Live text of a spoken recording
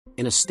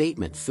In a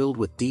statement filled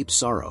with deep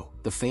sorrow,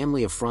 the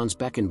family of Franz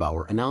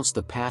Beckenbauer announced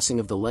the passing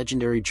of the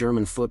legendary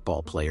German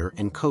football player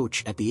and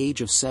coach at the age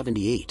of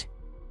 78.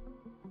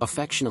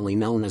 Affectionately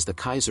known as the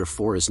Kaiser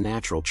for his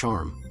natural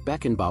charm,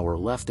 Beckenbauer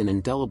left an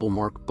indelible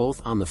mark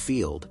both on the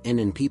field and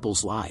in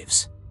people's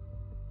lives.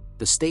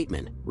 The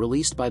statement,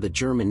 released by the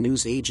German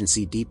news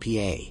agency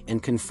dpa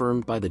and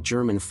confirmed by the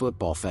German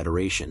Football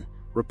Federation,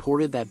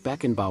 reported that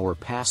Beckenbauer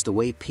passed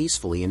away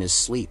peacefully in his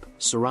sleep,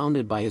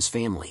 surrounded by his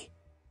family.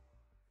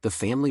 The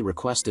family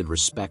requested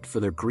respect for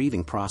their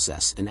grieving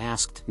process and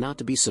asked not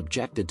to be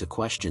subjected to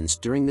questions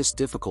during this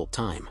difficult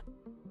time.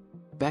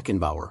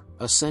 Beckenbauer,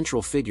 a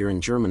central figure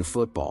in German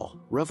football,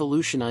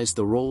 revolutionized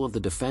the role of the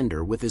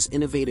defender with his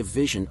innovative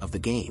vision of the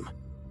game.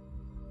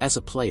 As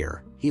a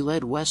player, he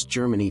led West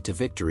Germany to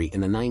victory in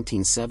the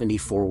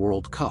 1974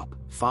 World Cup,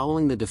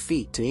 following the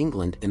defeat to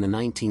England in the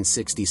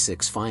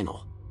 1966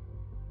 final.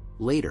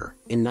 Later,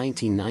 in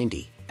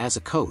 1990, as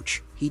a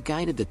coach, he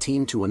guided the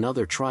team to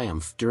another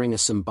triumph during a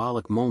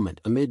symbolic moment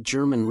amid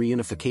German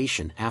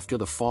reunification after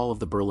the fall of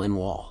the Berlin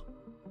Wall.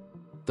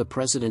 The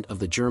president of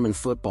the German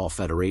Football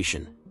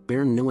Federation,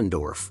 Bernd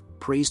Neuendorf,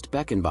 praised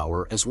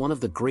Beckenbauer as one of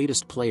the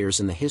greatest players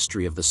in the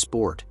history of the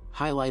sport,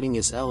 highlighting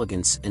his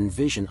elegance and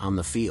vision on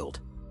the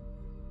field.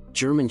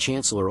 German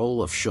Chancellor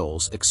Olaf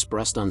Scholz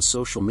expressed on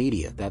social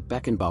media that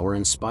Beckenbauer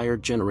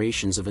inspired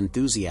generations of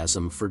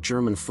enthusiasm for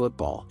German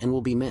football and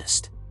will be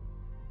missed.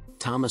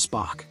 Thomas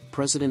Bach,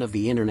 president of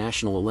the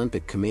International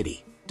Olympic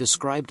Committee,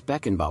 described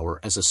Beckenbauer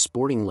as a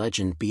sporting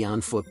legend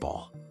beyond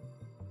football.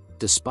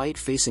 Despite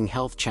facing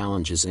health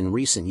challenges in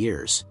recent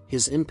years,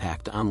 his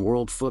impact on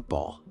world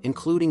football,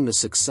 including the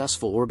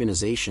successful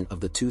organization of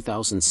the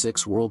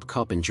 2006 World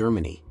Cup in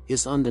Germany,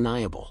 is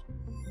undeniable.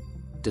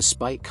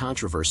 Despite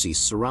controversies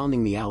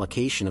surrounding the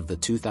allocation of the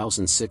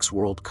 2006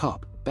 World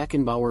Cup,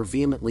 Beckenbauer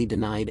vehemently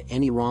denied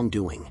any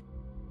wrongdoing.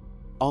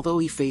 Although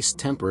he faced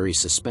temporary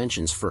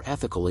suspensions for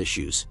ethical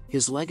issues,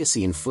 his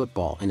legacy in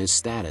football and his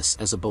status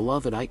as a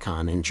beloved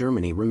icon in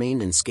Germany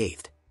remained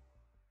unscathed.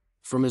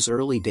 From his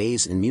early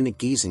days in Munich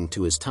Giesing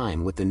to his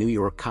time with the New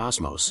York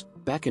Cosmos,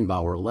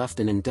 Beckenbauer left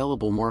an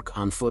indelible mark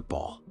on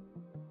football.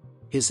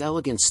 His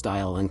elegant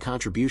style and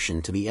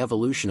contribution to the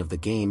evolution of the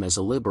game as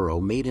a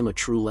libero made him a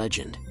true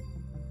legend.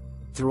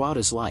 Throughout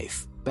his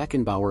life,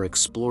 Beckenbauer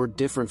explored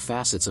different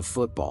facets of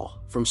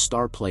football, from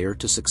star player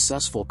to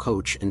successful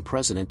coach and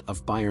president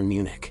of Bayern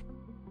Munich.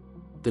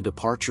 The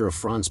departure of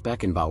Franz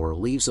Beckenbauer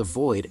leaves a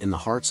void in the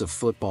hearts of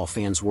football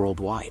fans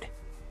worldwide.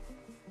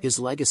 His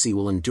legacy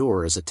will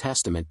endure as a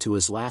testament to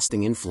his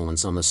lasting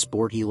influence on the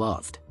sport he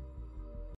loved.